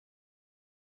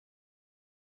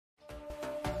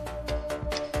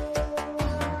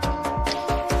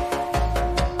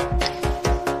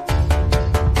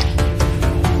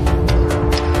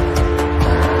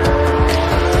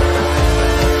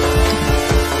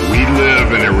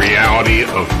reality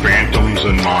of phantoms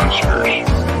and monsters.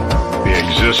 They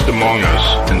exist among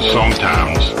us, and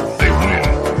sometimes they win.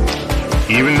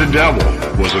 Even the devil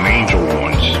was an angel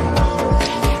once.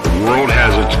 The world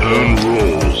has its own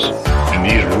rules, and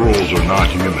these rules are not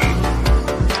human.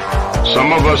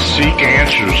 Some of us seek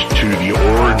answers to the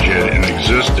origin and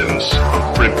existence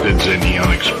of cryptids and the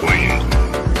unexplained.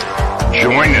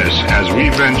 Join us as we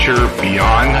venture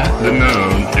beyond the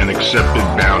known and accepted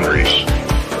boundaries.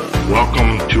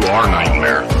 Welcome to our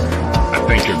nightmare. I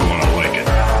think you're going to like it.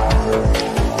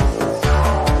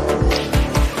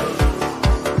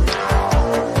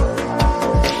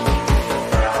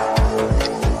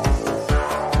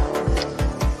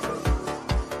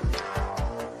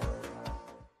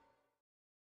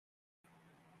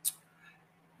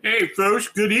 Hey folks,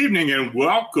 good evening and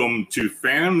welcome to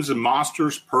Phantoms and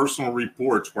Monsters Personal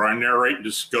Reports, where I narrate and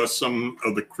discuss some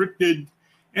of the cryptid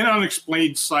and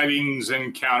unexplained sightings and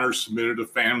encounters submitted to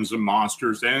Phantoms and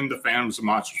Monsters and the Phantoms and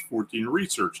Monsters 14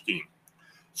 research team.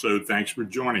 So thanks for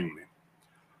joining me.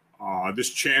 This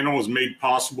channel is made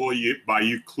possible by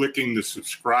you clicking the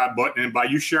subscribe button and by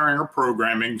you sharing our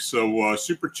programming. So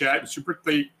super chat and super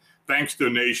thanks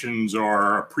donations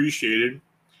are appreciated.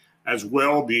 As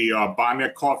well, the Buy Me a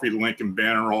Coffee link and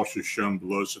banner are also shown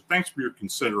below. So thanks for your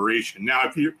consideration. Now,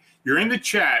 if you're in the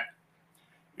chat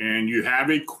and you have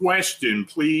a question,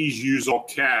 please use all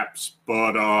caps.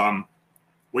 But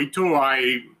wait till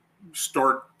I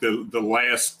start the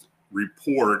last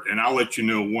report, and I'll let you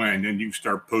know when, and you can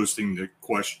start posting the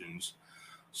questions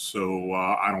so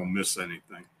I don't miss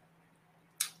anything.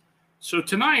 So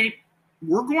tonight,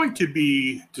 we're going to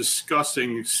be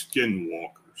discussing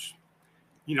skinwalkers.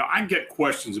 You know, I get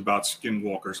questions about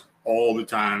skinwalkers all the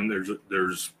time.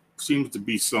 There's seems to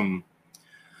be some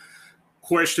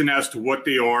question as to what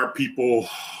they are. People,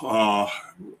 I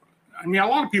mean, a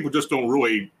lot of people just don't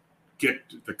really get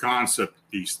the concept of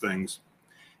these things.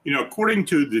 You know, according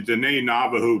to the Dene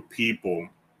Navajo people,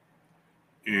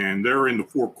 and they're in the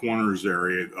Four Corners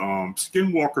area,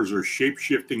 skinwalkers are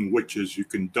shape-shifting witches who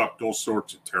conduct all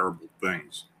sorts of terrible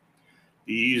things.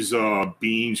 These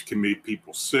beings can make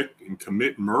people sick and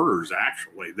commit murders,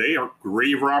 actually. They are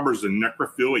grave robbers and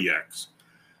necrophiliacs.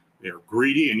 They are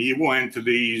greedy and evil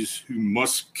entities who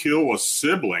must kill a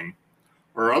sibling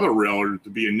or other relative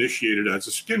to be initiated as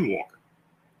a skinwalker.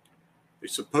 They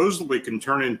supposedly can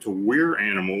turn into weird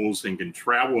animals and can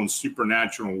travel in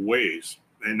supernatural ways.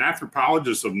 An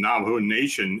anthropologist of Navajo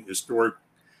Nation Historic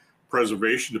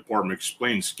Preservation Department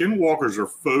explains skinwalkers are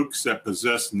folks that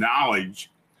possess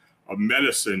knowledge of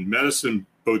medicine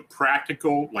both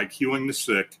practical, like healing the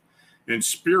sick, and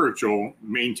spiritual,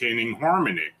 maintaining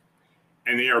harmony.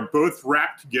 And they are both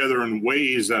wrapped together in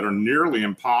ways that are nearly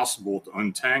impossible to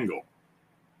untangle.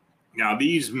 Now,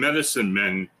 these medicine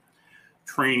men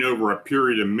train over a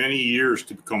period of many years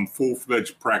to become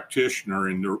full-fledged practitioner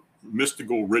in the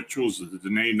mystical rituals of the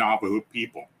Dene Navajo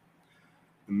people.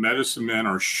 The medicine men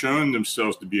are shown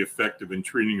themselves to be effective in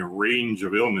treating a range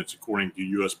of ailments according to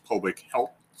U.S. Public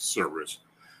Health Service.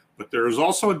 But there is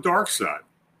also a dark side.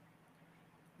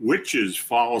 Witches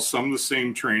follow some of the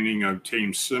same training and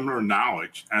obtain similar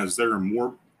knowledge as their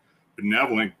more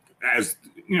benevolent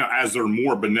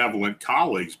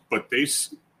colleagues, but they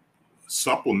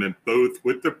supplement both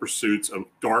with the pursuits of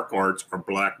dark arts or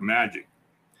black magic.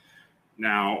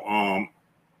 Now,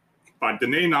 by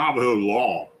Dene Navajo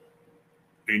law,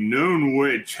 a known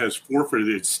witch has forfeited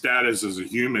its status as a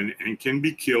human and can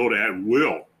be killed at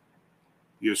will.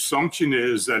 The assumption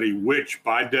is that a witch,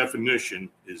 by definition,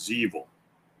 is evil.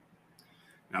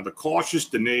 Now, the cautious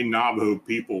Dene Navajo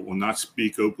people will not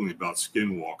speak openly about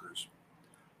skinwalkers,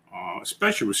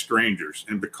 especially with strangers.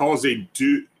 And because they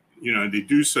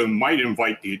do so might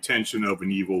invite the attention of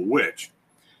an evil witch.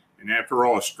 And after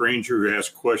all, a stranger who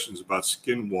asks questions about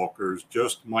skinwalkers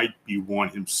just might be one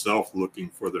himself looking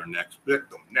for their next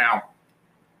victim. Now,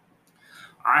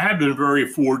 I have been very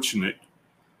fortunate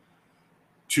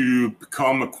to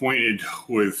become acquainted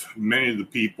with many of the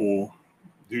people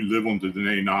who live on the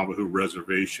Dene Navajo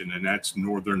reservation, and that's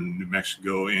northern New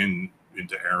Mexico and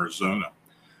into Arizona.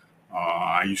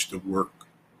 I used to work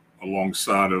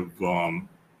alongside of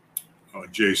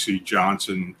J.C.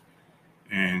 Johnson,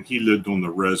 and he lived on the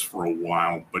res for a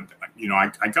while. But, you know,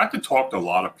 I got to talk to a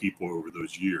lot of people over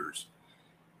those years,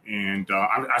 and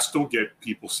I still get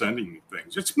people sending me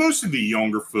things. It's mostly the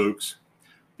younger folks.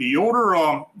 The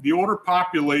older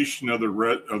population of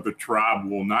the tribe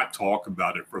will not talk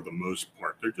about it for the most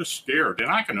part. They're just scared,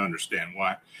 and I can understand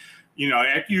why. You know,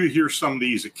 after you hear some of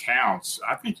these accounts,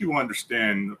 I think you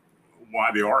understand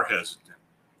why they are hesitant.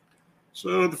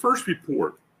 So the first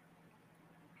report.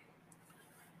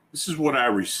 This is what I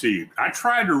received. I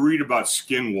try to read about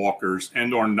skinwalkers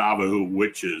and or Navajo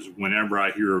witches whenever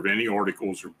I hear of any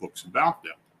articles or books about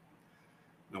them.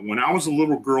 Now, when I was a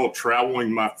little girl traveling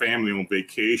with my family on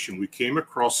vacation, we came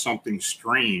across something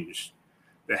strange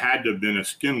that had to have been a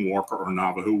skinwalker or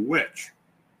Navajo witch.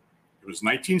 It was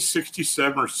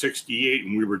 1967 or 68,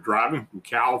 and we were driving from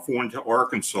California to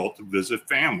Arkansas to visit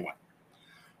family.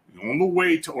 And on the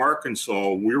way to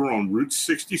Arkansas, we were on Route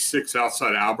 66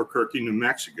 outside Albuquerque, New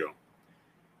Mexico.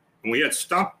 And we had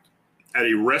stopped at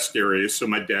a rest area so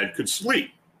my dad could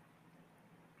sleep.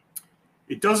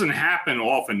 It doesn't happen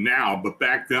often now, but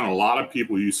back then a lot of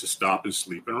people used to stop and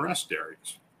sleep in rest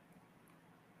areas.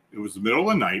 It was the middle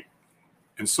of the night,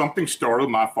 and something startled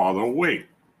my father awake.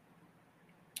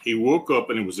 He woke up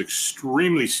and was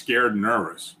extremely scared and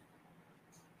nervous.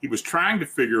 He was trying to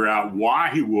figure out why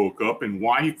he woke up and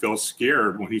why he felt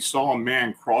scared when he saw a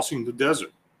man crossing the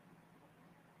desert.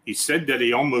 He said that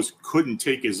he almost couldn't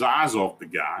take his eyes off the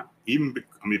guy,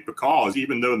 because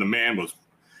even though the man was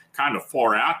kind of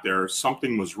far out there,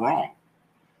 something was wrong.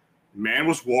 The man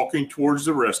was walking towards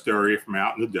the rest area from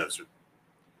out in the desert.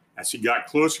 As he got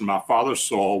closer, my father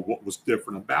saw what was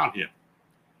different about him.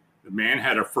 The man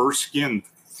had a fur skin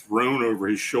thrown over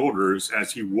his shoulders.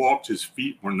 As he walked, his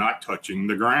feet were not touching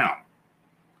the ground.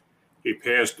 He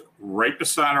passed right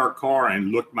beside our car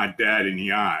and looked my dad in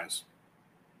the eyes.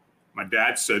 My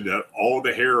dad said that all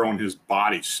the hair on his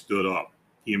body stood up.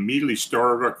 He immediately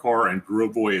started our car and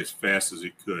drove away as fast as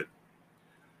he could.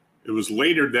 It was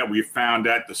later that we found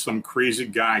out that some crazy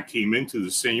guy came into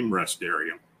the same rest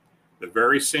area the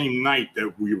very same night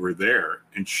that we were there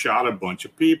and shot a bunch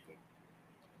of people.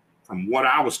 From what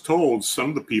I was told, some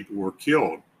of the people were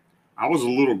killed. I was a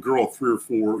little girl, 3 or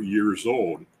 4 years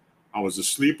old. I was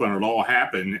asleep when it all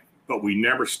happened, but we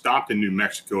never stopped in New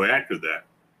Mexico after that.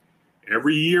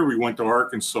 Every year we went to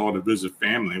Arkansas to visit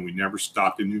family, and we never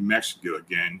stopped in New Mexico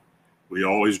again. We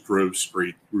always drove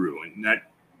straight through, and that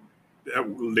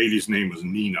lady's name was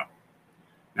Nina.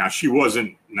 Now she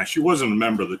wasn't a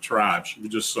member of the tribe. She was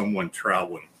just someone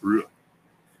traveling through.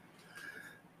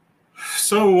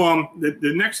 So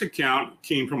the next account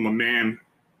came from a man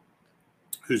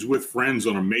who's with friends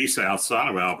on a mesa outside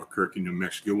of Albuquerque, New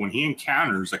Mexico, when he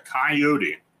encounters a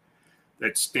coyote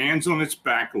that stands on its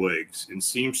back legs and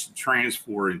seems to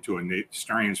transform into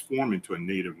a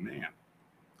native man.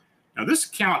 Now, this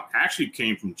account actually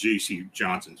came from J.C.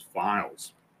 Johnson's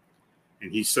files,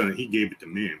 and he said he gave it to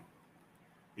me.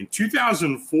 In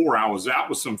 2004, I was out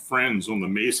with some friends on the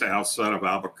mesa outside of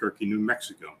Albuquerque, New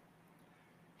Mexico.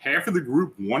 Half of the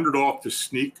group wandered off to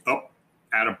sneak up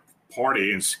at a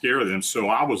party and scare them, so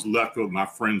I was left with my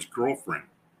friend's girlfriend.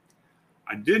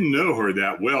 I didn't know her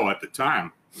that well at the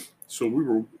time, so we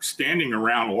were standing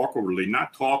around awkwardly,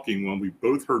 not talking, when we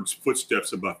both heard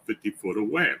footsteps about 50 foot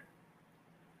away.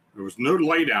 There was no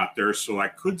light out there, so I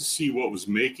couldn't see what was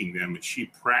making them, and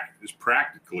she is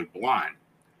practically blind.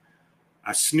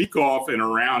 I sneak off and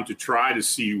around to try to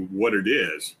see what it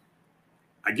is.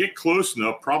 I get close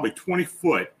enough, probably 20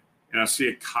 foot, and I see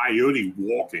a coyote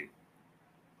walking.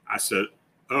 I said,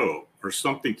 "Oh," or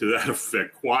something to that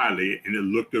effect quietly, and it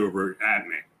looked over at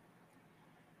me.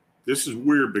 This is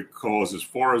weird because, as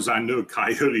far as I know,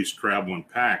 coyotes travel in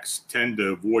packs, tend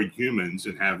to avoid humans,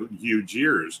 and have huge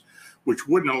ears, which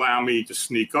wouldn't allow me to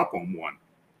sneak up on one.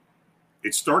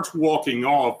 It starts walking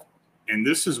off, and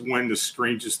this is when the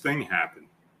strangest thing happened.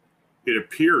 It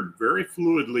appeared very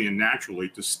fluidly and naturally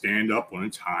to stand up on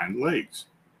its hind legs.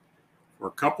 For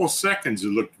a couple of seconds, it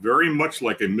looked very much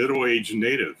like a middle-aged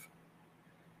native.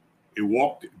 It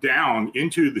walked down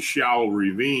into the shallow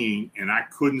ravine, and I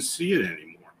couldn't see it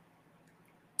anymore.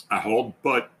 I hauled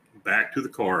butt back to the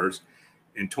cars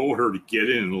and told her to get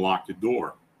in and lock the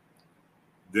door.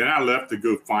 Then I left to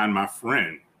go find my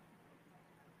friend.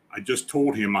 I just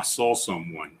told him I saw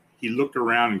someone. He looked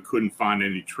around and couldn't find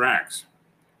any tracks.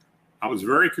 I was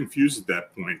very confused at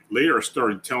that point. Later, I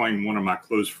started telling one of my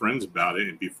close friends about it,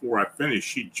 and before I finished,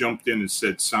 she jumped in and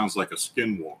said, "Sounds like a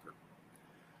skinwalker."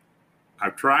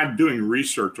 I've tried doing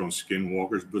research on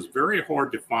skinwalkers, but it's very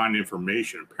hard to find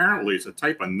information. Apparently, it's a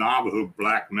type of Navajo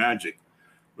black magic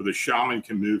where the shaman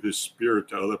can move his spirit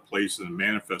to other places and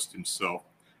manifest himself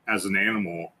as an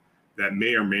animal that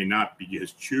may or may not be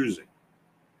his choosing.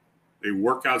 They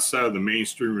work outside of the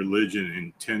mainstream religion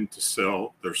and tend to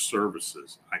sell their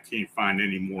services. I can't find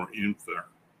any more info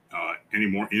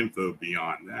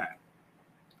beyond that.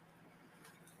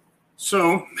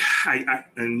 So,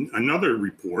 in another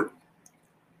report,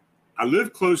 I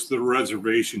live close to the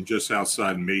reservation just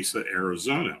outside Mesa,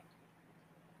 Arizona.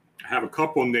 I have a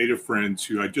couple of native friends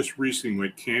who I just recently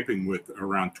went camping with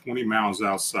around 20 miles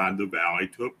outside the valley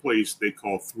to a place they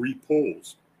call Three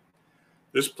Poles.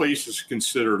 This place is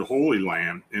considered Holy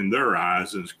Land in their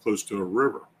eyes and is close to a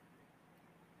river.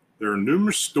 There are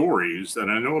numerous stories that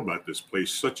I know about this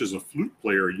place, such as a flute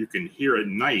player you can hear at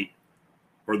night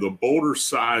or the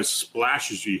boulder-sized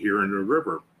splashes you hear in the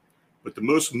river. But the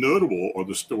most notable are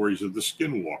the stories of the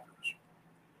Skinwalkers.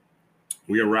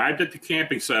 We arrived at the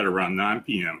camping site around 9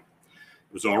 p.m.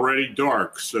 It was already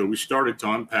dark, so we started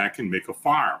to unpack and make a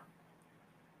fire.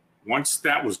 Once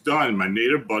that was done, my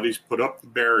native buddies put up the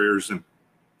barriers and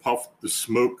puffed the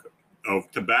smoke of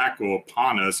tobacco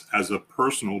upon us as a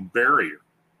personal barrier.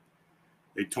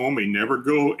 They told me never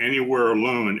go anywhere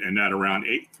alone and that around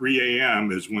 3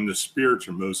 a.m. is when the spirits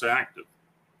are most active.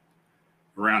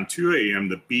 Around 2 a.m.,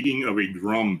 the beating of a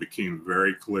drum became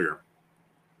very clear.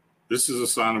 This is a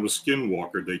sign of a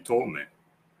skinwalker, they told me.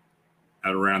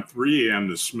 At around 3 a.m.,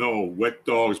 the smell of wet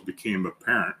dogs became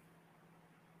apparent.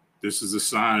 This is a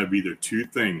sign of either two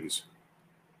things.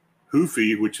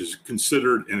 Hoofy, which is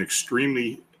considered an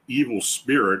extremely evil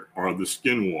spirit, or the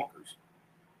skinwalkers.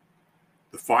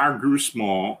 The fire grew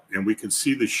small, and we could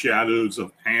see the shadows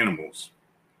of animals.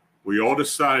 We all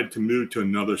decided to move to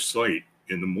another site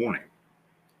in the morning.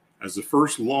 As the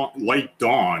first light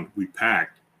dawned, we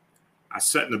packed. I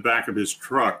sat in the back of his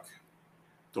truck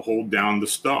to hold down the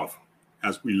stuff.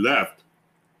 As we left,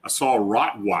 I saw a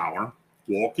Rottweiler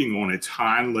walking on its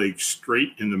hind legs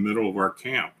straight in the middle of our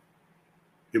camp.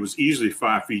 It was easily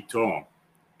 5 feet tall.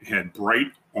 It had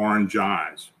bright orange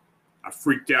eyes. I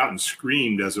freaked out and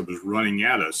screamed as it was running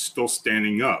at us, still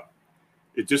standing up.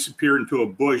 It disappeared into a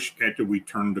bush after we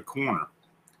turned the corner.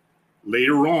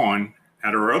 Later on,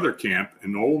 at our other camp,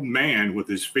 an old man with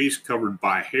his face covered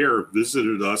by hair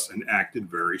visited us and acted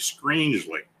very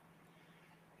strangely.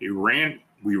 We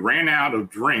ran out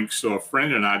of drinks, so a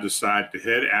friend and I decided to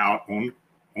head out on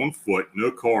foot.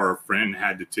 No car, a friend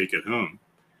had to take it home.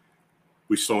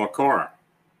 We saw a car.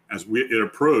 As it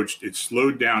approached, it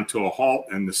slowed down to a halt,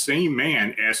 and the same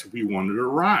man asked if we wanted a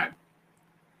ride.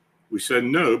 We said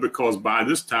no, because by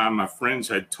this time my friends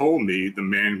had told me the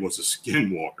man was a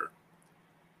skinwalker.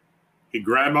 He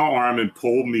grabbed my arm and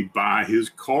pulled me by his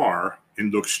car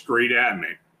and looked straight at me.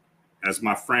 As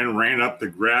my friend ran up to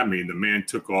grab me, the man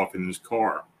took off in his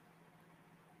car.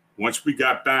 Once we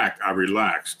got back, I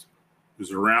relaxed. It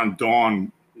was around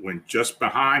dawn when just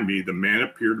behind me, the man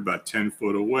appeared about 10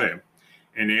 foot away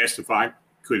and asked if I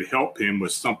could help him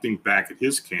with something back at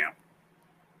his camp.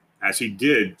 As he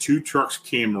did, 2 trucks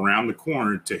came around the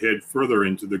corner to head further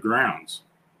into the grounds.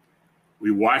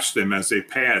 We watched them as they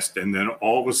passed, and then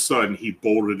all of a sudden he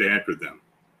bolted after them.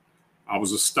 I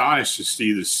was astonished to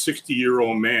see this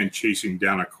 60-year-old man chasing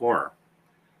down a car.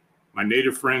 My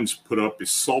native friends put up a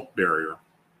salt barrier.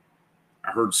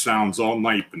 I heard sounds all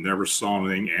night, but never saw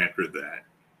anything after that.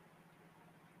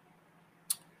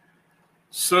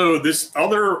 So this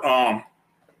other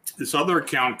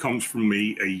account comes from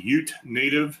me, a Ute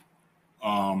native,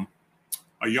 a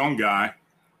young guy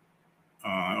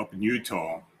up in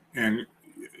Utah. And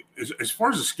as far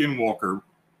as the skinwalker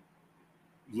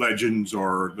legends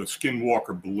or the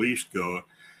skinwalker beliefs go,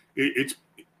 it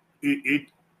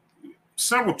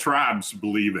several tribes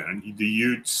believe in it. The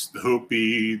Utes, the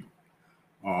Hopi,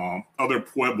 other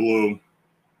Pueblo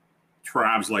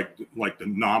tribes like the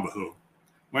Navajo.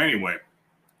 Well, anyway,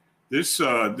 this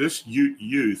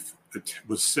youth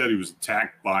was said he was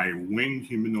attacked by a winged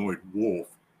humanoid wolf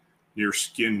near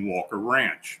Skinwalker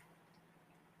Ranch.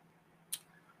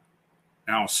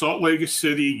 Now, Salt Lake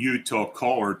City, Utah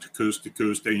caller to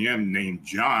Coast AM named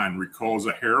John recalls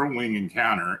a harrowing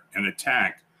encounter and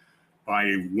attack by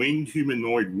a winged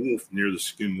humanoid wolf near the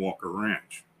Skinwalker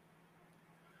Ranch.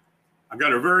 I've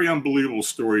got a very unbelievable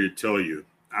story to tell you.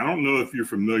 I don't know if you're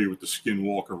familiar with the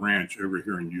Skinwalker Ranch over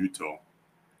here in Utah.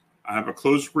 I have a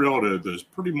close relative that's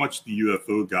pretty much the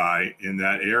UFO guy in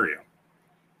that area.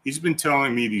 He's been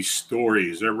telling me these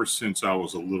stories ever since I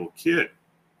was a little kid.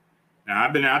 Now,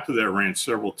 I've been out to that ranch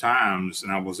several times,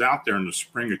 and I was out there in the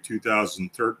spring of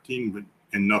 2013,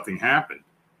 and nothing happened.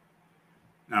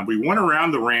 Now, we went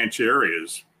around the ranch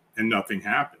areas, and nothing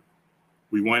happened.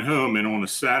 We went home, and on a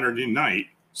Saturday night,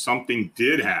 something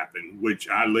did happen, which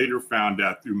I later found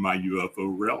out through my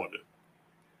UFO relative.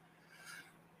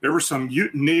 There were some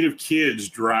Ute native kids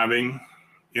driving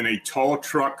in a tall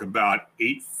truck about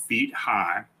 8 feet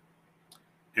high,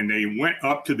 and they went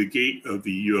up to the gate of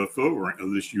this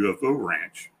UFO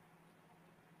ranch.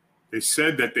 They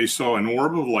said that they saw an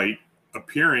orb of light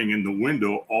appearing in the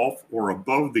window off or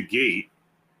above the gate,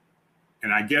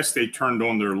 and I guess they turned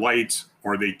on their lights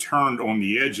or they turned on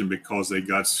the engine because they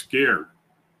got scared.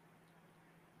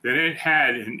 Then it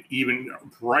had an even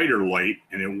brighter light,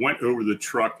 and it went over the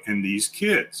truck and these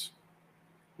kids.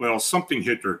 Well, something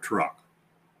hit their truck.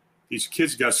 These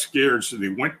kids got scared, so they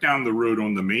went down the road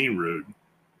on the main road,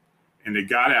 and they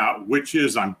got out, which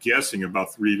is, I'm guessing,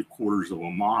 about 3/4 of a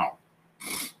mile.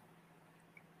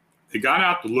 They got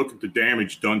out to look at the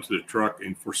damage done to the truck,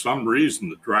 and for some reason,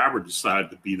 the driver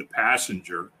decided to be the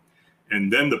passenger,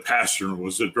 and then the passenger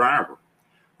was the driver.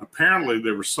 Apparently,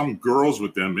 there were some girls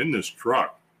with them in this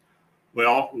truck.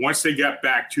 Well, once they got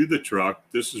back to the truck,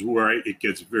 this is where it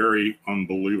gets very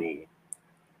unbelievable.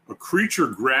 A creature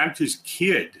grabbed this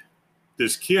kid,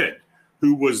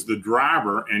 who was the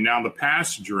driver and now the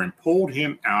passenger, and pulled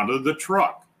him out of the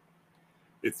truck.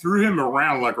 It threw him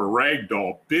around like a rag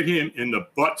doll, bit him in the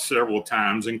butt several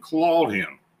times, and clawed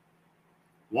him.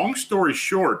 Long story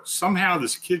short, somehow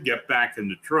this kid got back in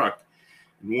the truck,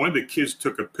 and one of the kids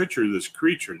took a picture of this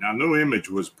creature. Now, no image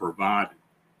was provided,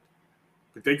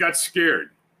 but they got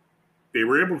scared. They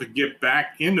were able to get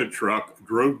back in the truck,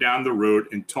 drove down the road,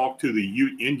 and talked to the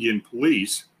Ute Indian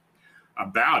police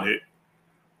about it.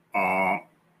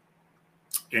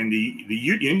 And the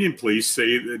Ute Indian police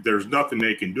say that there's nothing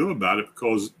they can do about it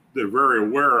because they're very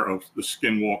aware of the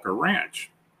Skinwalker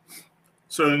Ranch.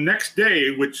 So the next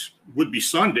day, which would be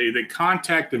Sunday, they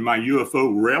contacted my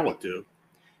UFO relative,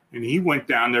 and he went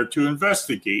down there to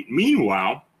investigate.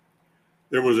 Meanwhile,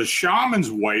 there was a shaman's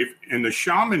wife, and the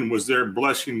shaman was there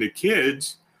blessing the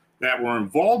kids that were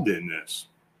involved in this.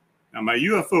 Now, my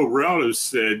UFO relative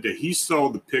said that he saw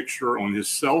the picture on his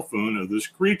cell phone of this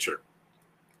creature.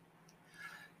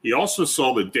 He also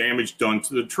saw the damage done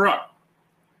to the truck.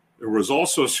 There was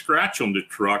also a scratch on the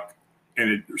truck, and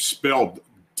it spelled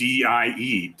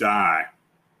D-I-E, die.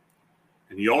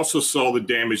 And he also saw the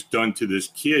damage done to this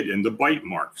kid and the bite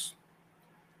marks.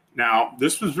 Now,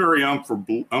 this was very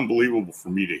unbelievable for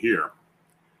me to hear.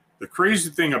 The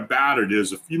crazy thing about it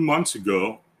is, a few months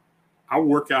ago, I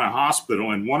worked at a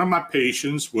hospital, and one of my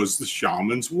patients was the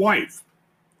shaman's wife.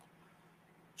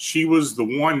 She was the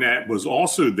one that was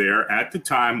also there at the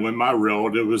time when my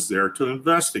relative was there to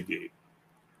investigate.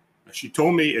 She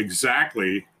told me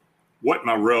exactly what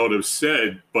my relative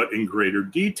said, but in greater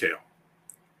detail.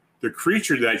 The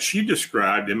creature that she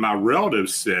described and my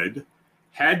relative said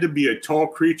had to be a tall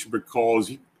creature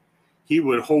because he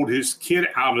would hold his kid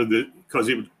out of because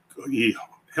he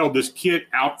held this kid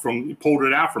out he pulled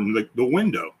it out from the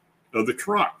window of the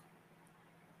truck.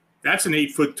 That's an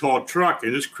 8-foot tall truck,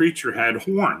 and this creature had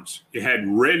horns. It had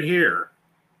red hair.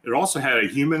 It also had a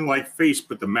human-like face,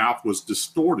 but the mouth was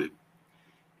distorted.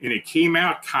 And it came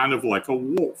out kind of like a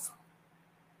wolf.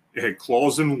 It had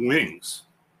claws and wings.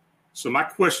 So my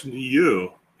question to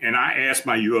you, and I asked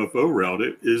my UFO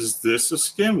relative, is this a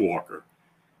skinwalker?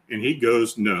 And he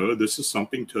goes, no, this is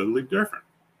something totally different.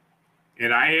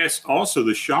 And I asked also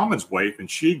the shaman's wife, and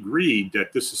she agreed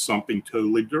that this is something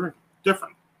totally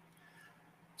different.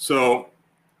 So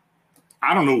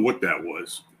I don't know what that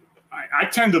was. I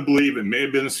tend to believe it may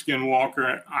have been a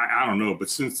skinwalker. I don't know.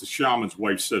 But since the shaman's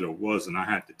wife said it wasn't, I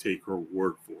had to take her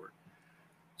word for it.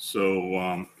 So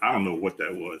I don't know what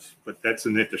that was. But that's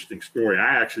an interesting story.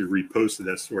 I actually reposted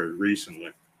that story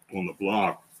recently on the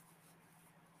blog.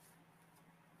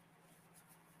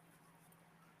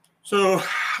 So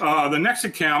the next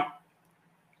account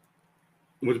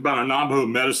was about a Navajo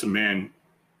medicine man,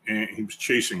 and he was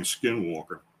chasing a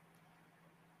skinwalker.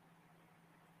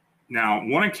 Now,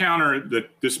 one encounter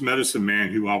that this medicine man,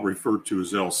 who I'll refer to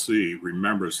as LC,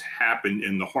 remembers happened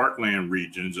in the heartland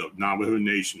regions of Navajo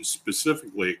Nation,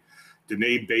 specifically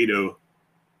Diné Beto,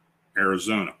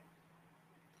 Arizona.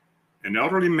 An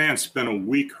elderly man spent a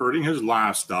week herding his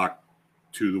livestock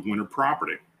to the winter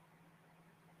property.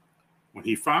 When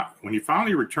he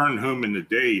finally returned home in the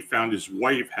day, he found his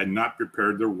wife had not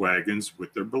prepared their wagons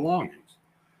with their belongings.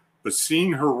 But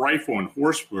seeing her rifle and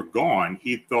horse were gone,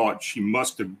 he thought she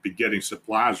must have been getting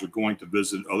supplies or going to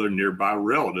visit other nearby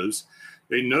relatives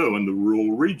they know in the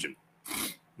rural region.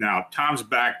 Now, times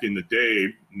back in the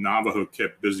day, Navajo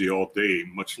kept busy all day,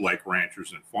 much like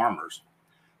ranchers and farmers.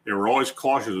 They were always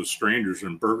cautious of strangers,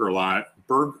 and burglarizing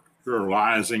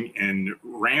and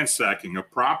ransacking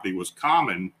of property was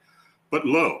common, but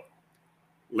low.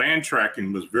 Land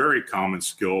tracking was very common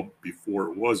skill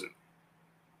before it wasn't.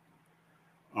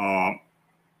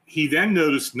 He then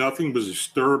noticed nothing was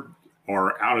disturbed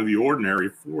or out of the ordinary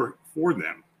for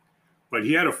them, but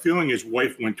he had a feeling his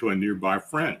wife went to a nearby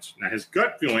friend's. Now, his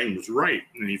gut feeling was right,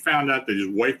 and he found out that his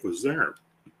wife was there.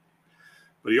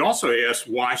 But he also asked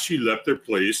why she left their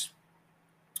place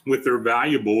with their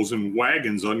valuables and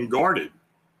wagons unguarded.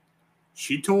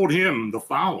 She told him the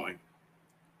following: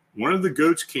 one of the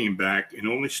goats came back and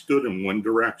only stood in one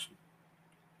direction.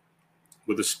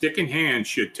 With a stick in hand,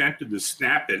 she attempted to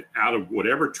snap it out of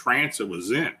whatever trance it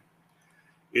was in.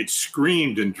 It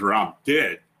screamed and dropped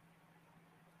dead.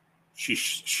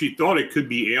 She thought it could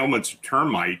be ailments of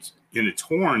termites in its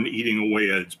horn eating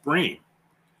away at its brain.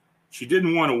 She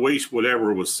didn't want to waste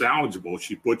whatever was salvageable.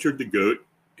 She butchered the goat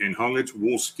and hung its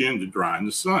wool skin to dry in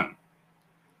the sun.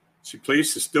 She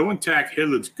placed the still intact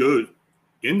headless goat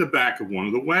in the back of one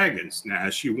of the wagons. Now,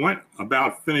 as she went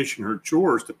about finishing her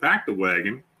chores to pack the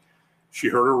wagon, she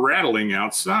heard a rattling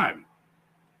outside.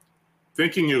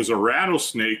 Thinking it was a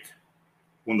rattlesnake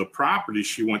on the property,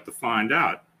 she went to find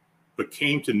out, but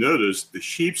came to notice the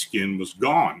sheepskin was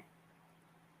gone.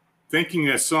 Thinking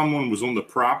that someone was on the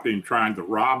property and trying to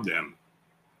rob them,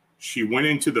 she went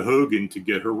into the hogan to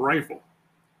get her rifle.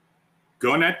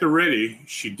 Gun at the ready,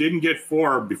 she didn't get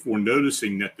far before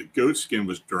noticing that the goat skin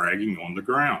was dragging on the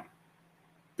ground.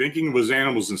 Thinking it was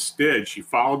animals instead, she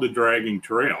followed the dragging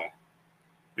trail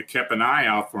and kept an eye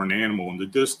out for an animal in the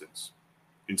distance.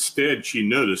 Instead, she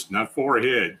noticed, not far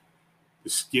ahead, the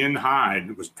skin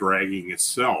hide was dragging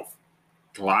itself,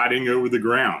 gliding over the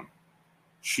ground.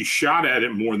 She shot at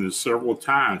it more than several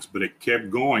times, but it kept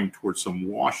going towards some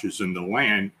washes in the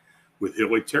land with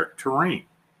hilly terrain.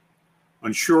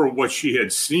 Unsure of what she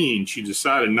had seen, she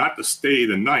decided not to stay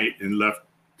the night and left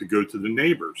to go to the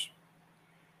neighbors.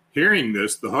 Hearing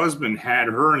this, the husband had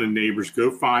her and the neighbors go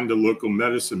find the local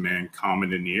medicine man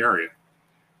common in the area.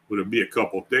 It would be a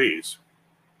couple of days.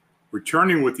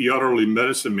 Returning with the elderly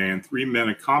medicine man, 3 men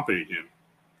accompanied him.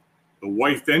 The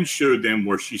wife then showed them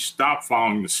where she stopped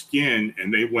following the skin,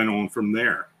 and they went on from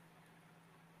there.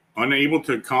 Unable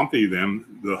to accompany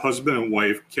them, the husband and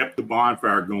wife kept the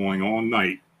bonfire going all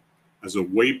night as a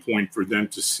waypoint for them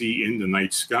to see in the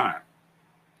night sky.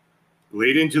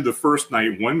 Late into the first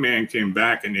night, one man came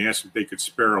back and asked if they could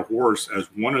spare a horse, as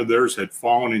one of theirs had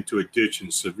fallen into a ditch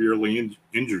and severely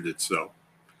injured itself,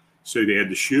 so they had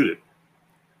to shoot it.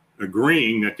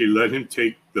 Agreeing that they let him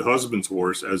take the husband's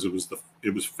horse, as it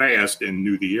was fast and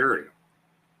knew the area.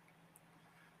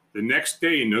 The next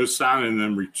day, no sign of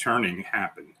them returning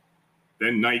happened.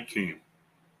 Then night came.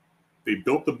 They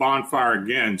built the bonfire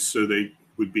again so they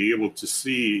would be able to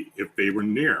see if they were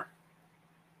near.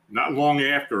 Not long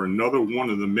after, another one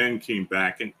of the men came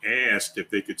back and asked if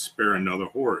they could spare another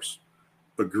horse.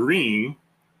 Agreeing,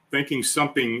 thinking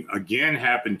something again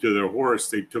happened to their horse,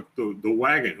 they took the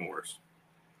wagon horse.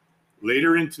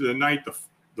 Later into the night,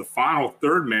 the final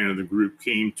third man of the group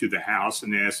came to the house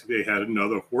and asked if they had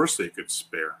another horse they could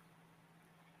spare.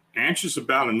 Anxious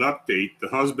about an update, the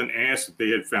husband asked if they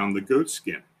had found the goat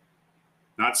skin.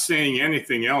 Not saying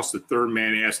anything else, the third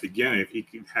man asked again if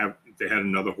they had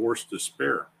another horse to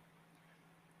spare.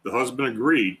 The husband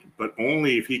agreed, but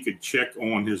only if he could check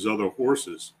on his other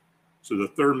horses. So the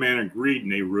third man agreed,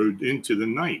 and they rode into the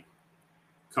night.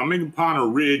 Coming upon a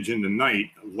ridge in the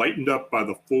night, lightened up by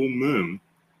the full moon,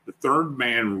 the third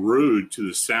man rode to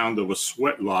the sound of a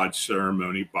sweat lodge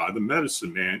ceremony by the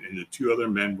medicine man and the 2 other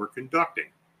men were conducting.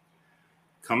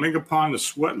 Coming upon the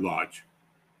sweat lodge,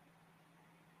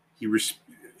 he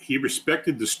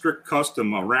respected the strict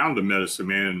custom around the medicine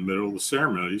man in the middle of the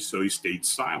ceremony, so he stayed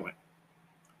silent.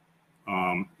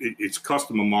 It's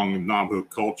custom among the Navajo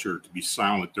culture to be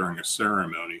silent during a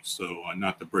ceremony, so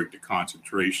not to break the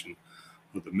concentration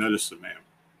of the medicine man.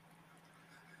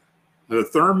 The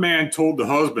third man told the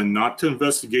husband not to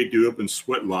investigate the open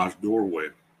sweat lodge doorway,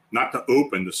 not to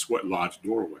open the sweat lodge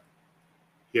doorway.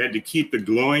 He had to keep the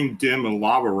glowing dim and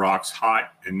lava rocks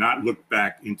hot and not look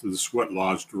back into the sweat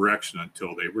lodge direction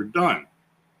until they were done.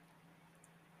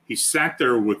 He sat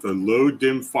there with a low,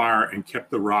 dim fire and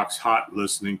kept the rocks hot,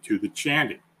 listening to the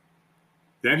chanting.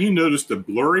 Then he noticed a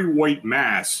blurry white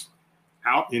mass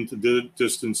out into the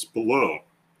distance below.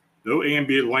 No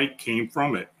ambient light came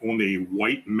from it, only a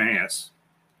white mass,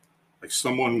 like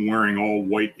someone wearing all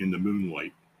white in the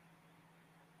moonlight.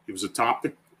 It was atop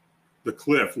the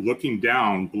cliff, looking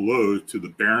down below to the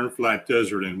barren flat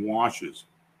desert and washes.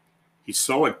 He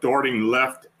saw it darting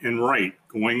left and right,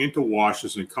 going into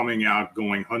washes and coming out,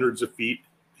 going hundreds of feet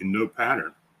in no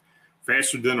pattern,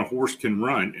 faster than a horse can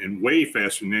run, and way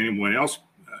faster than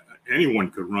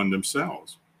anyone could run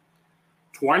themselves.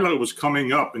 Twilight was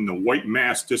coming up, and the white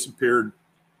mass disappeared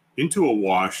into a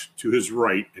wash to his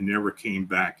right and never came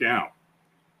back out.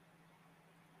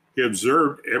 He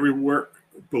observed everywhere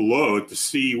below to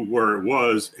see where it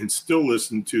was and still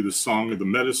listened to the song of the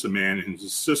medicine man and his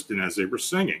assistant as they were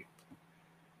singing.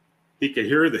 He could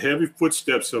hear the heavy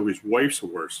footsteps of his wife's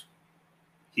horse.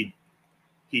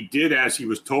 He did as he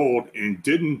was told and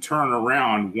didn't turn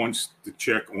around once to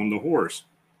check on the horse.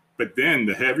 But then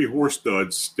the heavy horse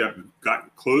studs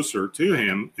got closer to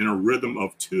him in a rhythm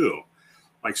of 2,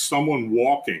 like someone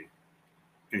walking,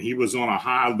 and he was on a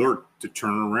high alert to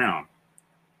turn around.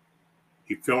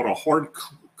 He felt a hard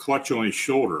clutch on his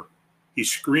shoulder. He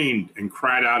screamed and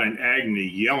cried out in agony,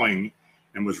 yelling,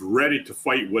 and was ready to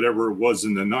fight whatever it was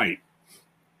in the night.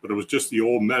 But it was just the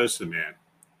old medicine man.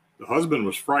 The husband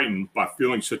was frightened by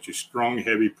feeling such a strong,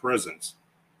 heavy presence.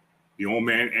 The old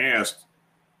man asked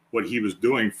what he was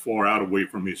doing far out away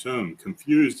from his home.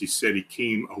 Confused, he said he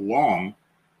came along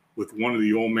with one of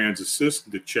the old man's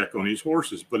assistants to check on his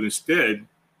horses, but instead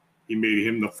he made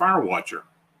him the fire watcher.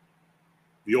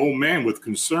 The old man, with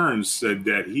concerns, said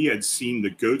that he had seen the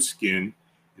goat skin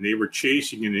and they were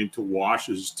chasing it into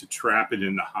washes to trap it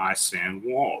in the high sand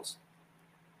walls,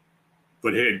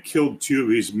 but had killed 2 of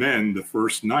his men the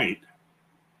first night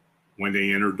when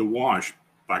they entered the wash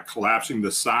by collapsing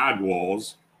the side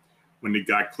walls when they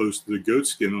got close to the goat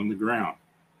skin on the ground.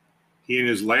 He and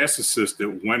his last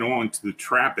assistant went on to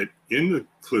trap it in the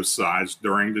cliff sides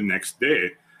during the next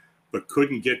day, but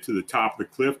couldn't get to the top of the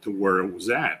cliff to where it was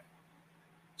at.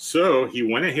 So he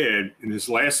went ahead and his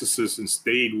last assistant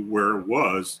stayed where it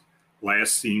was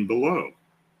last seen below.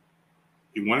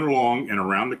 He went along and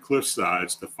around the cliff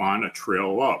sides to find a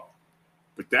trail up,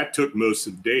 but that took most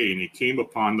of the day and he came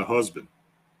upon the husband.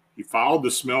 He followed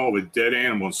the smell of a dead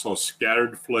animal and saw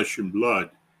scattered flesh and blood,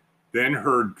 then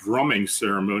heard drumming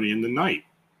ceremony in the night.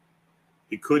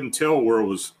 He couldn't tell where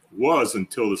it was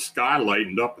until the sky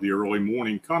lightened up the early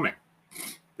morning coming.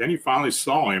 Then he finally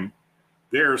saw him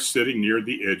there sitting near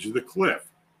the edge of the cliff.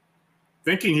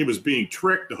 Thinking he was being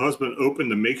tricked, the husband opened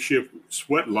the makeshift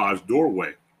sweat lodge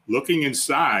doorway. Looking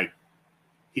inside,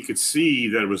 he could see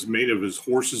that it was made of his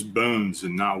horse's bones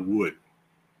and not wood.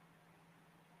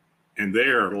 And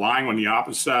there, lying on the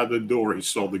opposite side of the door, he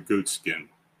saw the goat skin.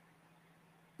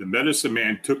 The medicine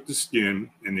man took the skin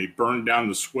and they burned down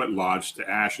the sweat lodge to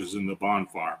ashes in the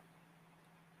bonfire.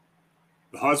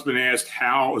 The husband asked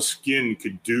how a skin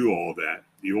could do all that.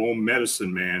 The old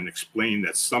medicine man explained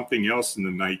that something else in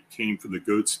the night came for the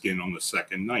goat skin on the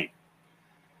second night.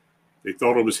 They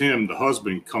thought it was him, the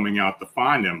husband, coming out to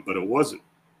find them, but it wasn't.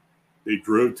 They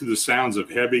drove to the sounds of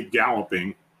heavy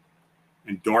galloping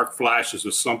and dark flashes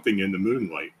of something in the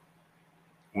moonlight.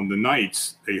 On the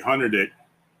nights, they hunted it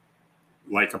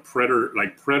like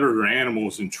predator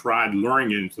animals and tried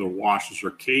luring it into the washes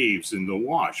or caves in the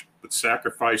wash, but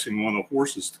sacrificing one of the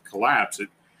horses to collapse it,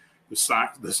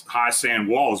 the high sand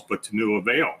walls, but to no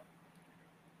avail.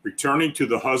 Returning to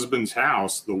the husband's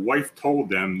house, the wife told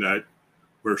them that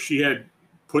where she had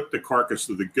put the carcass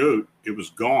of the goat, it was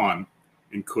gone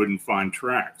and couldn't find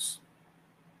tracks.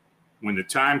 When the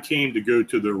time came to go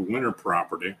to their winter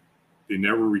property, they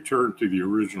never returned to the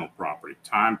original property.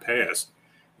 Time passed,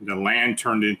 and the land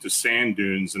turned into sand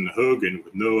dunes, and the Hogan,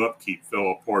 with no upkeep,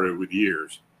 fell apart over the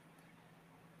years.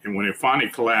 And when it finally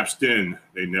collapsed in,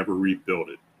 they never rebuilt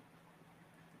it.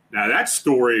 Now that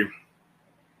story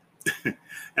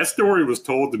was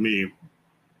told to me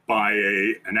by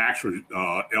an actual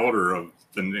elder of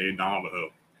the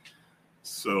Navajo.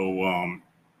 So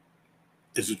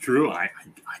is it true? I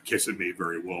guess it may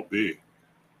very well be,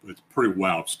 but it's a pretty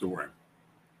wild story.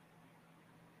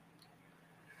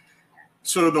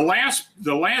 So the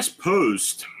last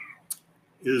post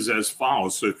is as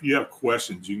follows. So if you have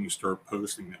questions, you can start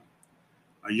posting them.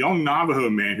 A young Navajo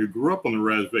man who grew up on the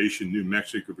reservation in New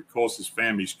Mexico recalls his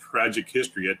family's tragic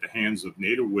history at the hands of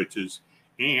native witches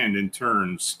and, in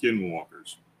turn,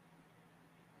 skinwalkers.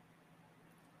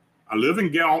 I live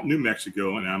in Gallup, New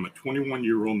Mexico, and I'm a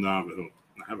 21-year-old Navajo.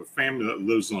 I have a family that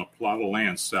lives on a plot of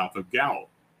land south of Gallup.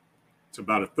 It's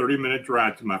about a 30-minute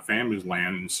drive to my family's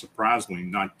land and surprisingly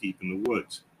not deep in the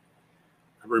woods.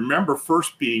 I remember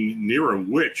first being near a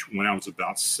witch when I was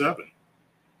about 7.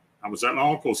 I was at my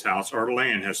uncle's house. Our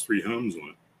land has 3 homes on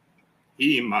it.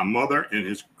 He, my mother, and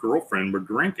his girlfriend were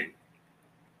drinking.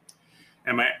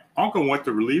 And my uncle went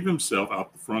to relieve himself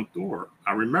out the front door.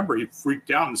 I remember he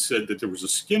freaked out and said that there was a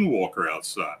skinwalker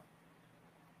outside.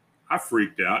 I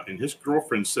freaked out, and his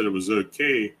girlfriend said it was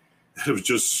okay, that it was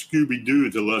just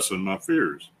Scooby-Doo to lessen my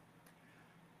fears.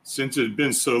 Since it had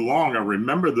been so long, I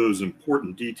remember those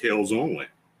important details only.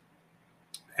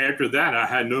 After that, I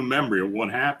had no memory of what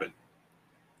happened.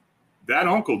 That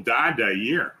uncle died that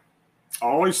year. I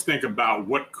always think about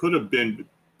what could have been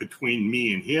between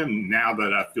me and him now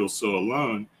that I feel so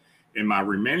alone, and my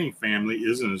remaining family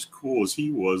isn't as cool as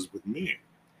he was with me.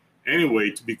 Anyway,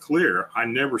 to be clear, I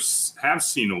never have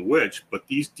seen a witch, but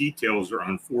these details are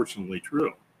unfortunately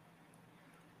true.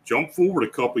 Jump forward a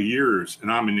couple years,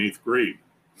 and I'm in 8th grade.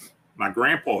 My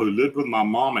grandpa, who lived with my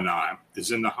mom and I,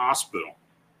 is in the hospital.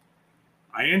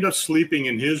 I ended up sleeping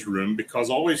in his room because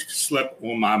I always slept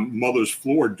on my mother's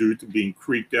floor due to being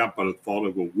creeped out by the thought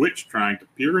of a witch trying to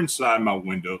peer inside my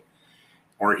window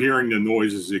or hearing the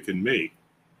noises it can make.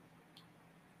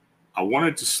 I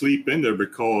wanted to sleep in there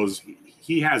because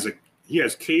he has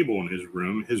cable in his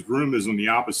room. His room is on the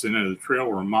opposite end of the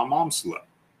trailer where my mom slept.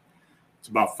 It's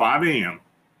about 5 a.m.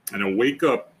 and I wake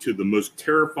up to the most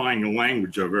terrifying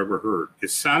language I've ever heard.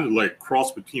 It sounded like a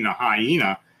cross between a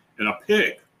hyena and a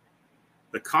pig.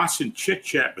 The constant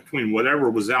chit-chat between whatever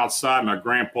was outside my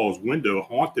grandpa's window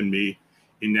haunted me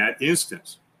in that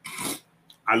instance.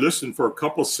 I listened for a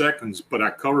couple seconds, but I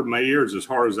covered my ears as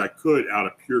hard as I could out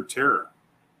of pure terror.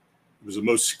 It was the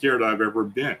most scared I've ever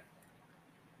been.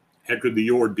 After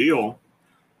the ordeal,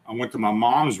 I went to my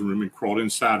mom's room and crawled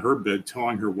inside her bed,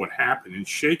 telling her what happened and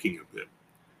shaking a bit.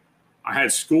 I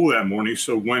had school that morning,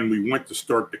 so when we went to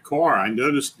start the car, I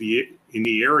noticed in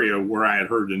the area where I had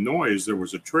heard the noise, there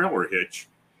was a trailer hitch,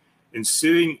 and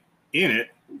sitting in it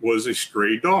was a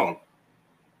stray dog.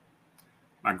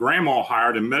 My grandma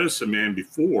hired a medicine man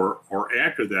before or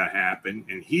after that happened,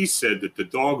 and he said that the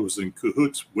dog was in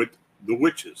cahoots with the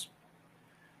witches.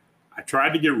 I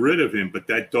tried to get rid of him, but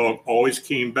that dog always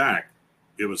came back.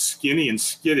 It was skinny and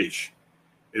skittish.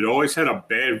 I always had a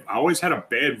bad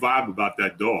vibe about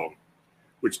that dog,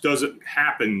 which doesn't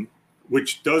happen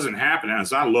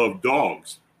as I love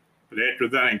dogs. But after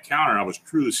that encounter, I was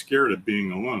truly scared of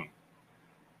being alone.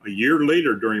 A year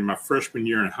later, during my freshman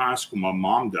year in high school, my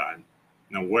mom died.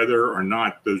 Now, whether or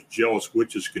not those jealous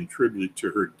witches contributed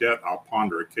to her death, I'll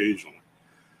ponder occasionally.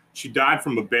 She died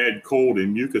from a bad cold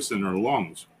and mucus in her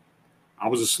lungs. I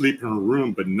was asleep in her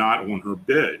room, but not on her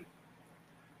bed.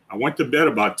 I went to bed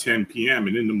about 10 p.m.,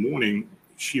 and in the morning,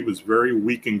 she was very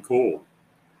weak and cold,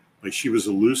 like she was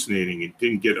hallucinating and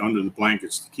didn't get under the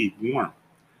blankets to keep warm.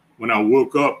 When I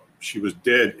woke up, she was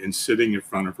dead and sitting in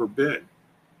front of her bed.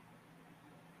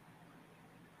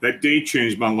 That day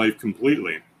changed my life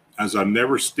completely, as I've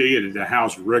never stayed at the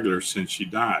house regular since she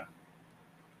died.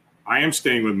 I am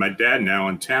staying with my dad now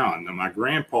in town, and my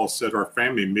grandpa said our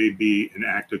family may be an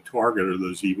active target of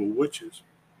those evil witches.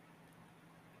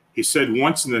 He said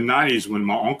once in the 90s when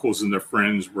my uncles and their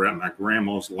friends were at my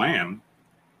grandma's land,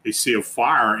 they see a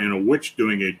fire and a witch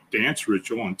doing a dance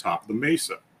ritual on top of the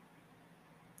mesa.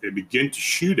 They begin to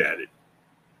shoot at it.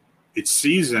 It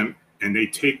sees them and they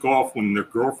take off when their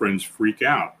girlfriends freak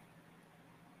out.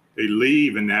 They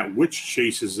leave and that witch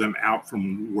chases them out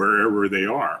from wherever they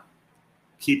are.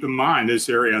 Keep in mind, this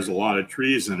area has a lot of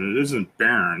trees and it isn't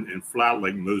barren and flat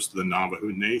like most of the Navajo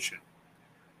Nation.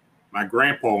 My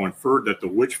grandpa inferred that the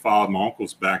witch followed my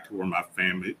uncles back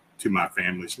to my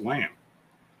family's land.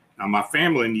 Now, my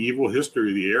family and the evil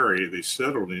history of the area they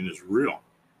settled in is real.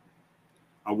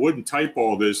 I wouldn't type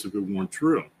all this if it weren't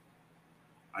true.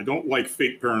 I don't like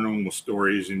fake paranormal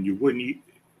stories, and you wouldn't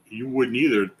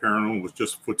either. The paranormal was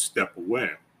just a footstep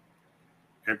away.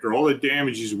 After all the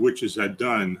damage these witches had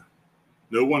done,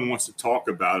 no one wants to talk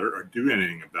about it or do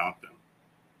anything about them.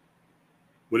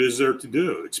 What is there to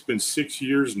do? It's been 6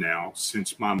 years now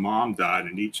since my mom died,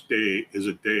 and each day is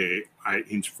a day I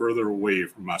inch further away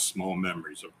from my small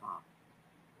memories of her.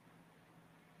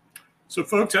 So,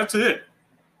 folks, that's it.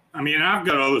 I mean, I've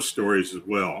got other stories as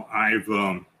well. I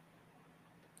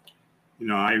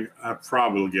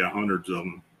probably get hundreds of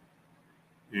them,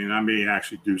 and I may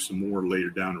actually do some more later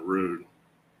down the road.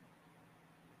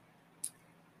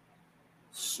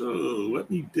 So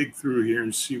let me dig through here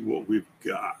and see what we've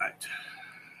got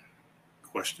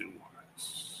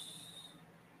question-wise.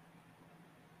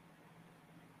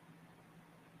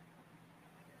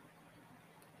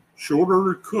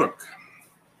 Shorter to cook.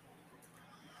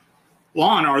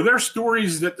 Lon, are there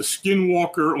stories that the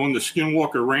Skinwalker on the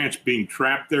Skinwalker Ranch being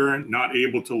trapped there and not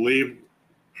able to leave?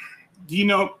 You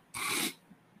know,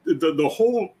 the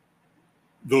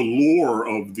lore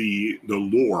of the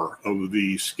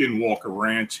Skinwalker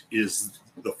Ranch is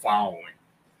the following.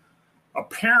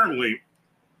 Apparently,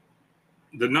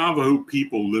 the Navajo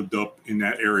people lived up in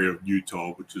that area of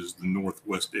Utah, which is the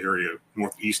northeast area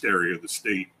of the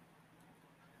state.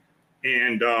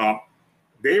 And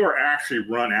they were actually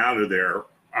run out of there.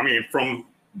 I mean, from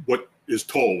what is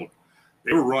told,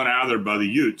 they were run out of there by the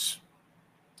Utes.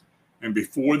 And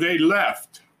before they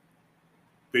left,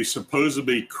 they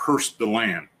supposedly cursed the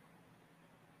land.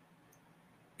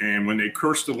 And when they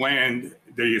cursed the land,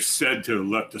 they is said to have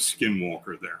left a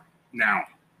skinwalker there. Now,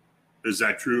 is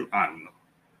that true? I don't know.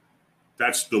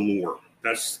 That's the lore.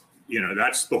 That's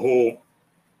the whole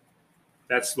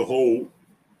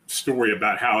story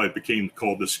about how it became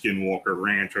called the Skinwalker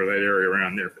Ranch, or that area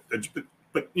around there.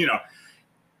 But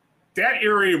that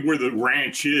area where the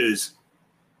ranch is,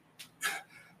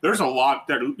 there's a lot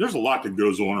that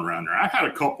goes on around there. I've had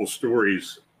a couple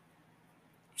stories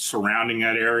surrounding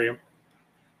that area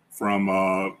from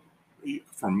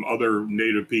other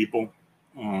Native people.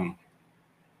 A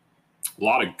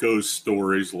lot of ghost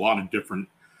stories, a lot of different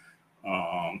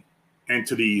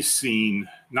entities seen,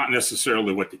 not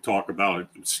necessarily what they talk about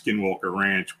at Skinwalker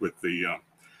Ranch with the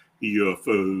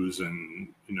UFOs and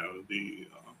the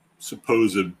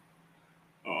supposed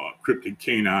cryptid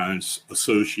canines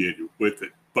associated with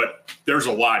it. But there's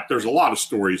a lot of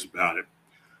stories about it.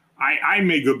 I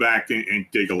may go back and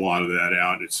dig a lot of that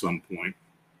out at some point.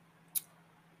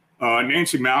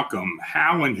 Nancy Malcolm,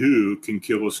 how and who can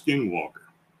kill a skinwalker?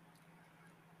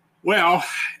 Well,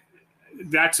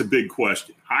 that's a big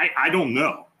question. I don't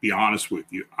know, be honest with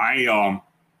you.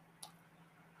 I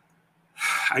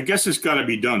guess it's got to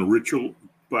be done ritual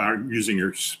by using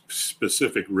your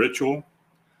specific ritual.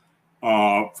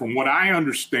 From what I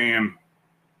understand,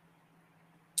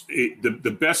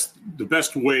 the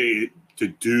best way to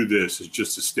do this is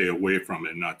just to stay away from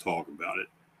it and not talk about it.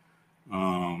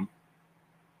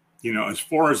 As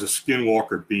far as a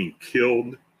skinwalker being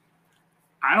killed,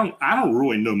 I don't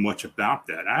really know much about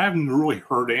that. I haven't really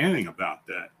heard anything about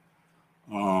that.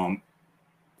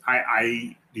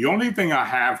 The only thing I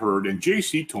have heard, and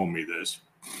JC told me this,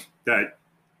 that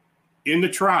in the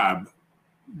tribe,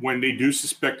 when they do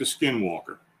suspect a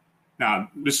skinwalker,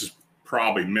 now this is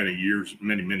probably many years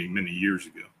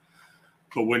ago,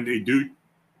 but when they do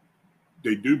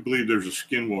believe there's a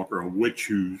skinwalker, a witch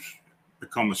who's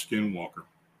become a skinwalker,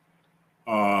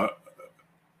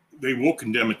 they will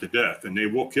condemn it to death and they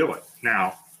will kill it.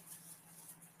 Now,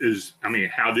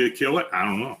 how do they kill it? I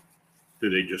don't know. Do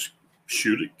they just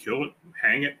shoot it, kill it,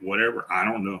 hang it, whatever? I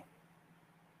don't know.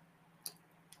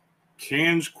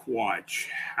 Cans Quatch,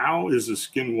 how is a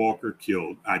skinwalker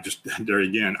killed? There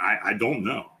again, I don't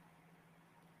know.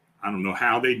 I don't know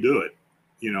how they do it.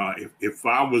 If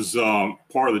I was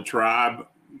part of the tribe,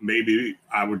 maybe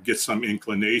I would get some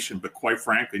inclination, but quite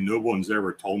frankly, no one's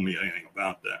ever told me anything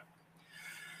about that.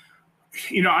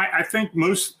 I think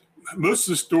most of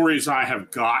the stories I have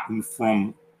gotten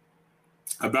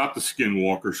about the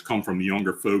skinwalkers come from the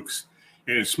younger folks,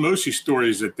 and it's mostly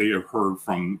stories that they have heard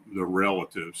from the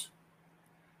relatives.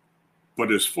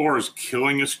 But as far as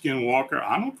killing a skinwalker,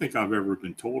 I don't think I've ever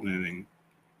been told anything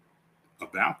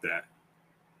about that.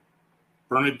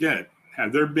 Bernadette,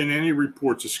 have there been any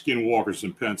reports of skinwalkers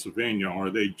in Pennsylvania, or are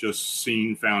they just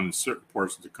found in certain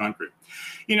parts of the country?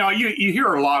 You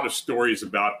hear a lot of stories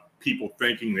about people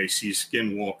thinking they see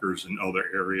skinwalkers in other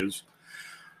areas.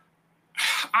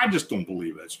 I just don't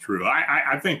believe that's true.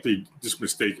 I think they just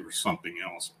mistake it for something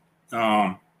else.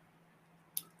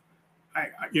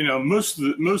 Most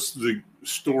of the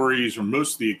stories or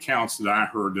most of the accounts that I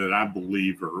heard that I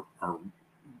believe are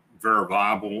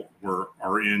verifiable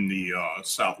are in the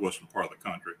southwestern part of the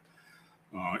country,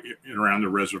 around the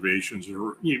reservations,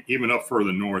 or even up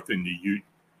further north in the Ute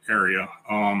area.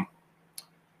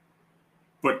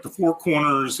 But the Four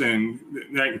Corners, and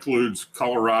that includes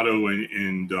Colorado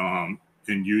and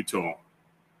Utah.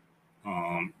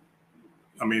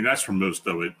 That's where most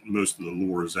of it. Most of the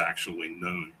lore is actually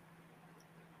known.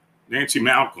 Nancy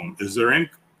Malcolm, is there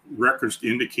any records to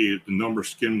indicate that the number of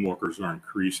skinwalkers are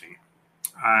increasing?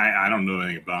 I don't know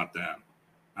anything about that.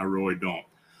 I really don't.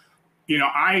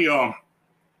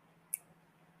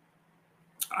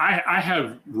 I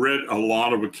have read a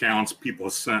lot of accounts people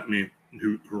have sent me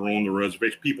who are on the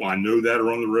reservation, people I know that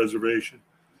are on the reservation.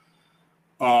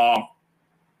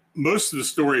 Most of the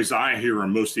stories I hear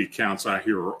and most of the accounts I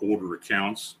hear are older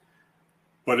accounts.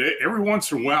 But every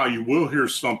once in a while, you will hear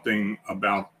something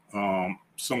about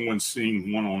someone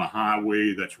seeing one on a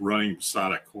highway that's running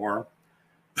beside a car.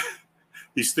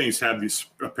 These things have this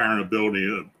apparent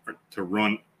ability to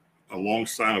run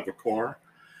alongside of a car,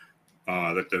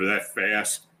 that they're that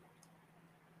fast.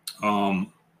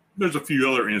 There's a few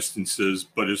other instances,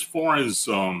 but as far as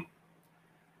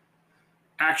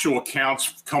actual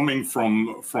accounts coming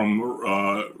from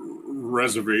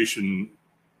reservation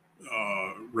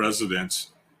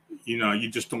residents, you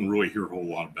just don't really hear a whole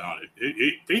lot about it.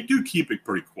 They do keep it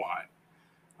pretty quiet.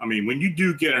 When you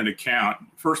do get an account,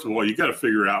 first of all, you got to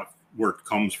figure out where it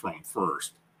comes from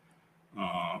first,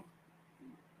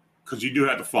 because you do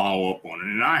have to follow up on it.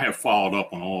 And I have followed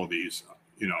up on all of these.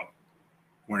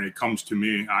 When it comes to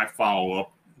me, I follow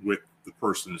up with the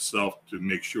person itself to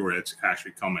make sure it's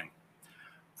actually coming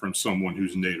from someone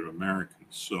who's Native American.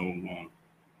 So,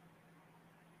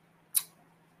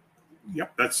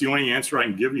 yep, that's the only answer I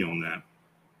can give you on that.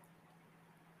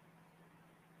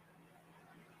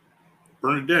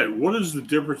 Bernadette, what is the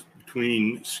difference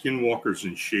between skinwalkers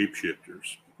and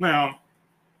shapeshifters? Well,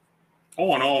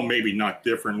 all in all, maybe not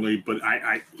differently, but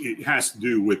it has to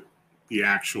do with the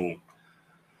actual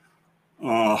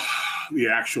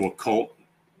cult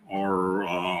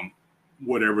or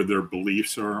whatever their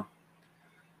beliefs are.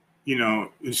 You know,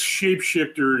 as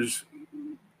shapeshifters,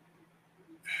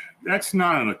 that's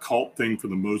not an occult thing for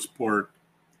the most part.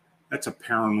 That's a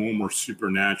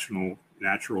paranormal,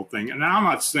 natural thing. And I'm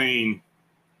not saying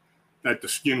that the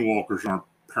skinwalkers aren't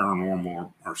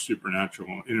paranormal or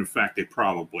supernatural. And in fact, they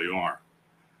probably are.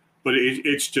 But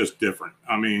it's just different.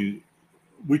 I mean,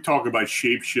 we talk about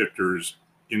shapeshifters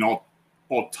in all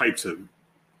types of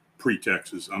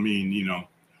pretexts. I mean, you know,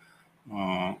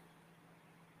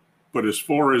 but as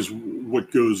far as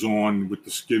what goes on with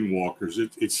the skinwalkers,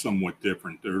 it's somewhat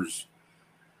different. There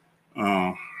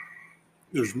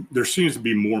seems to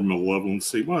be more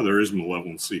malevolency. Well, there is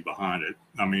malevolency behind it.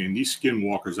 I mean, these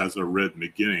skinwalkers, as I read in the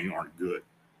beginning, aren't good.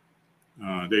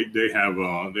 They have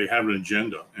an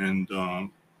agenda, and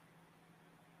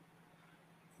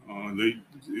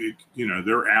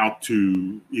they're out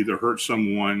to either hurt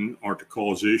someone or to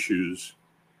cause issues,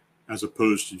 as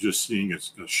opposed to just seeing a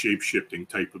shape-shifting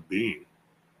type of being.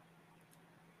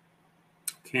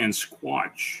 Can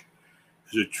Squatch.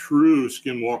 Is it true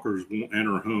skinwalkers won't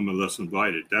enter a home unless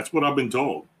invited? That's what I've been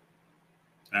told.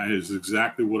 That is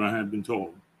exactly what I have been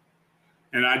told.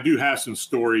 And I do have some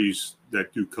stories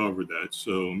that do cover that.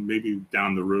 So maybe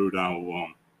down the road I'll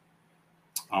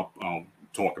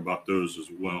talk about those as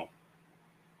well.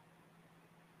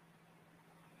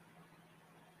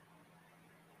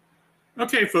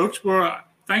 Okay, folks. Well,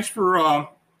 thanks for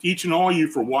each and all you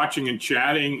for watching and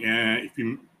chatting. And if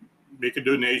you make a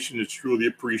donation, it's truly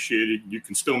appreciated. You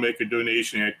can still make a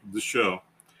donation after the show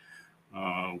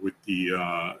with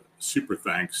the super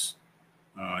thanks.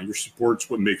 Your support's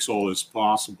what makes all this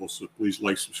possible. So please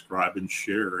like, subscribe, and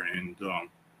share. And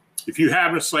if you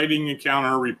have a sighting, encounter,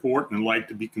 or report and like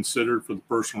to be considered for the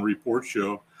personal report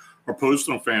show or post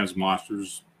on Fans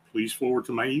Monsters, please forward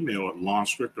to my email at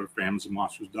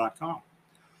lonstrickler@fansandmonsters.com.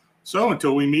 So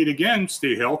until we meet again,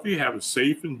 stay healthy, have a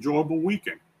safe, enjoyable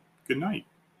weekend. Good night.